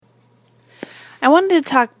I wanted to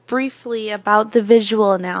talk briefly about the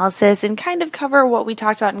visual analysis and kind of cover what we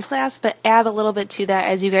talked about in class, but add a little bit to that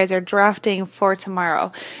as you guys are drafting for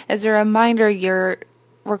tomorrow. As a reminder, you're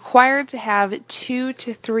required to have 2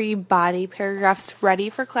 to 3 body paragraphs ready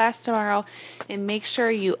for class tomorrow, and make sure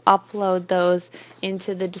you upload those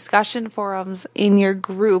into the discussion forums in your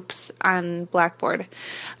groups on Blackboard.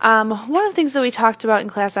 One of the things that we talked about in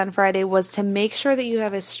class on Friday was to make sure that you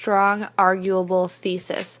have a strong, arguable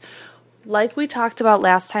thesis. Like we talked about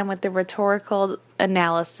last time with the rhetorical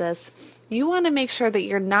analysis, you want to make sure that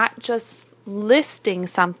you're not just listing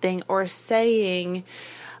something or saying,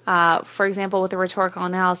 for example, with the rhetorical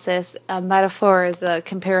analysis, a metaphor is a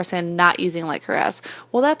comparison not using like or as.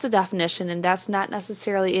 Well, that's a definition, and that's not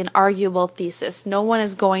necessarily an arguable thesis. No one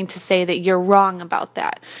is going to say that you're wrong about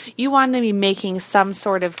that. You want to be making some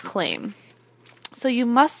sort of claim. So you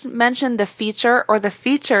must mention the feature or the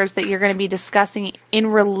features that you're going to be discussing in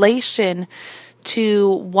relation to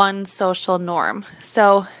one social norm.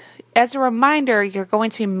 So as a reminder, you're going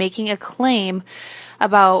to be making a claim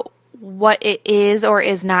about what it is or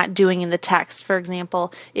is not doing in the text. For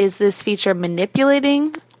example, is this feature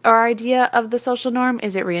manipulating our idea of the social norm?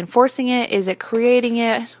 Is it reinforcing it? Is it creating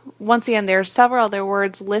it? Once again, there are several other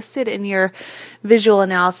words listed in your visual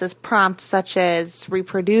analysis prompt, such as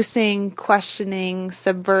reproducing, questioning,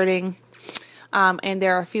 subverting, and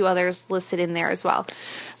there are a few others listed in there as well.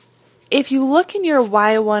 If you look in your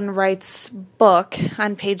Y1 Writes book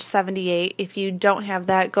on page 78, if you don't have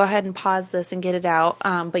that, go ahead and pause this and get it out.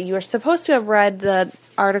 But you are supposed to have read the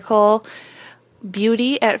article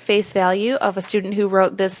Beauty at Face Value of a student who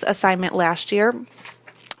wrote this assignment last year.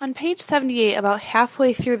 On page 78, about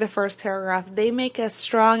halfway through the first paragraph, they make a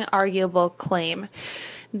strong, arguable claim.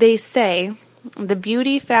 They say, the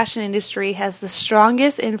beauty fashion industry has the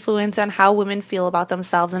strongest influence on how women feel about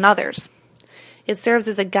themselves and others. It serves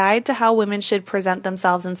as a guide to how women should present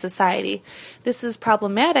themselves in society. This is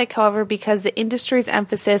problematic, however, because the industry's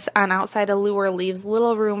emphasis on outside allure leaves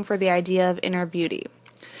little room for the idea of inner beauty.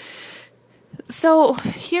 So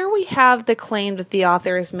here we have the claim that the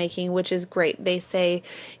author is making, which is great. They say,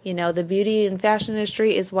 the beauty and fashion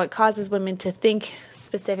industry is what causes women to think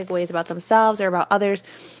specific ways about themselves or about others.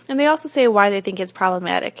 And they also say why they think it's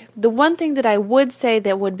problematic. The one thing that I would say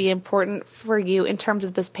that would be important for you in terms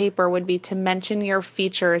of this paper would be to mention your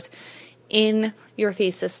features in your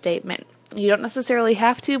thesis statement. You don't necessarily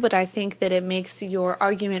have to, but I think that it makes your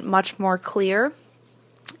argument much more clear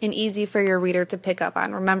and easy for your reader to pick up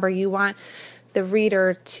on. Remember, you want the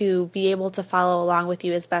reader to be able to follow along with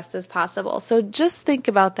you as best as possible. So just think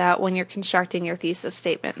about that when you're constructing your thesis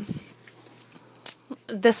statement.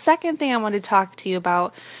 The second thing I want to talk to you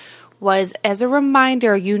about was, as a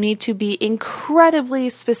reminder, you need to be incredibly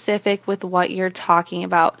specific with what you're talking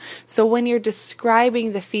about. So when you're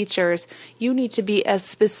describing the features, you need to be as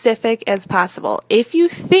specific as possible. If you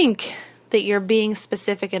think that you're being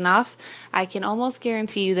specific enough, I can almost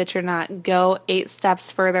guarantee you that you're not. Go 8 steps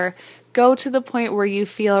further. Go to the point where you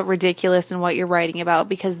feel ridiculous in what you're writing about,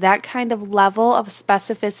 because that kind of level of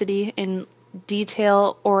specificity in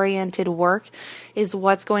detail-oriented work is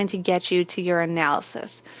what's going to get you to your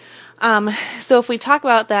analysis. So if we talk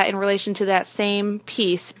about that in relation to that same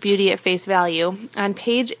piece, Beauty at Face Value, on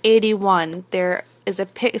page 81, there is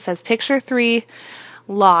it says Picture 3,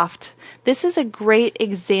 Loft. This is a great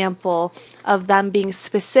example of them being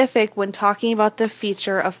specific when talking about the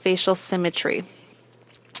feature of facial symmetry.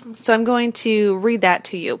 So I'm going to read that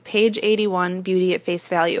to you. Page 81, Beauty at Face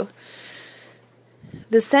Value.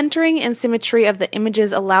 The centering and symmetry of the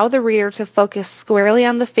images allow the reader to focus squarely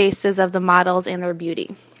on the faces of the models and their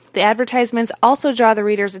beauty. The advertisements also draw the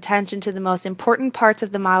reader's attention to the most important parts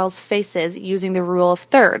of the model's faces using the rule of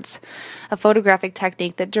thirds, a photographic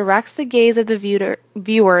technique that directs the gaze of the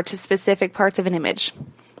viewer to specific parts of an image.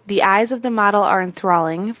 The eyes of the model are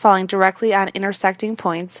enthralling, falling directly on intersecting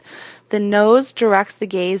points. The nose directs the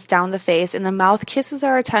gaze down the face, and the mouth kisses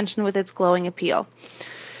our attention with its glowing appeal.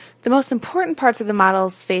 The most important parts of the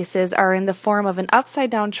model's faces are in the form of an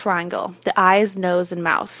upside-down triangle, the eyes, nose, and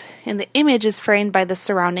mouth, and the image is framed by the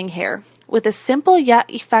surrounding hair. With a simple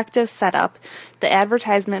yet effective setup, the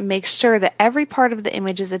advertisement makes sure that every part of the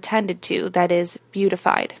image is attended to, that is,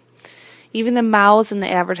 beautified. Even the mouths in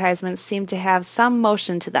the advertisements seem to have some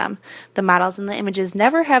motion to them. The models in the images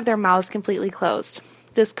never have their mouths completely closed.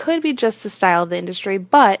 This could be just the style of the industry,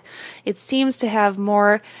 but it seems to have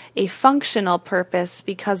more a functional purpose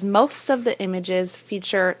because most of the images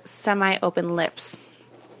feature semi-open lips.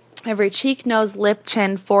 Every cheek, nose, lip,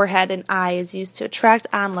 chin, forehead, and eye is used to attract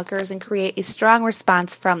onlookers and create a strong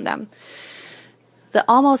response from them. The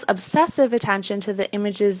almost obsessive attention to the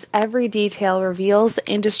image's every detail reveals the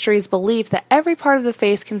industry's belief that every part of the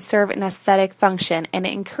face can serve an aesthetic function, and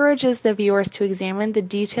it encourages the viewers to examine the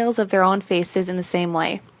details of their own faces in the same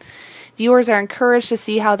way. Viewers are encouraged to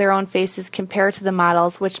see how their own faces compare to the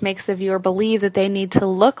models, which makes the viewer believe that they need to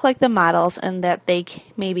look like the models and that they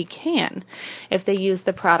maybe can if they use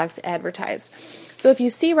the products advertised. So if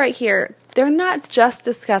you see right here, they're not just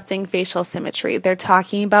discussing facial symmetry. They're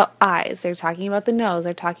talking about eyes. They're talking about the nose.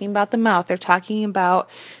 They're talking about the mouth. They're talking about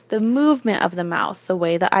the movement of the mouth, the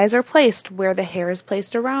way the eyes are placed, where the hair is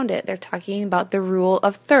placed around it. They're talking about the rule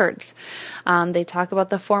of thirds. They talk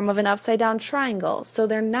about the form of an upside down triangle. So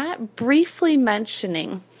they're not briefly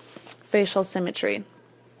mentioning facial symmetry.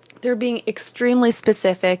 They're being extremely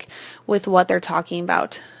specific with what they're talking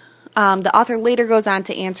about. The author later goes on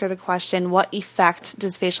to answer the question, what effect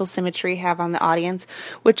does facial symmetry have on the audience,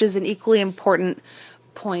 which is an equally important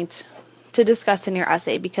point to discuss in your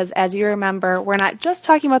essay, because as you remember, we're not just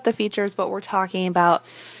talking about the features, but we're talking about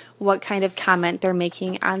what kind of comment they're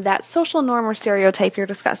making on that social norm or stereotype you're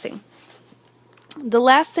discussing. The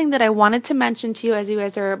last thing that I wanted to mention to you as you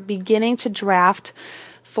guys are beginning to draft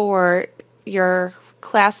for your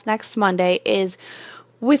class next Monday is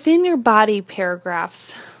within your body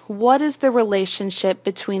paragraphs, what is the relationship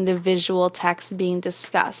between the visual text being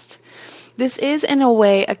discussed? This is, in a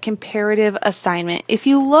way, a comparative assignment. If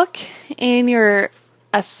you look in your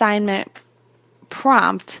assignment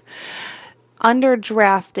prompt, under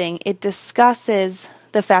drafting, it discusses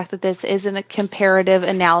the fact that this isn't a comparative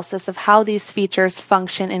analysis of how these features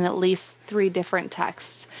function in at least 3 different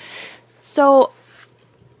texts. So,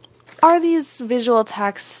 are these visual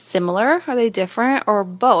texts similar? Are they different? Or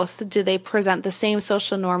both? Do they present the same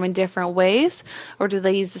social norm in different ways? Or do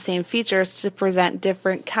they use the same features to present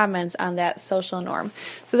different comments on that social norm?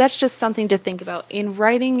 So that's just something to think about. In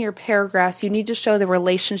writing your paragraphs, you need to show the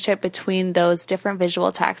relationship between those different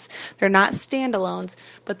visual texts. They're not standalones,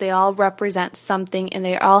 but they all represent something and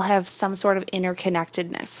they all have some sort of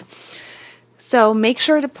interconnectedness. So make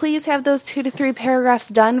sure to please have those 2 to 3 paragraphs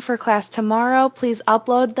done for class tomorrow. Please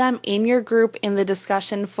upload them in your group in the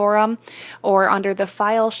discussion forum or under the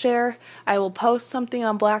file share. I will post something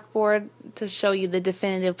on Blackboard to show you the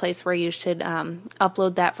definitive place where you should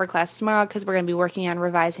upload that for class tomorrow, because we're going to be working on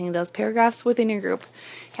revising those paragraphs within your group.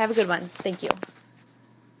 Have a good one. Thank you.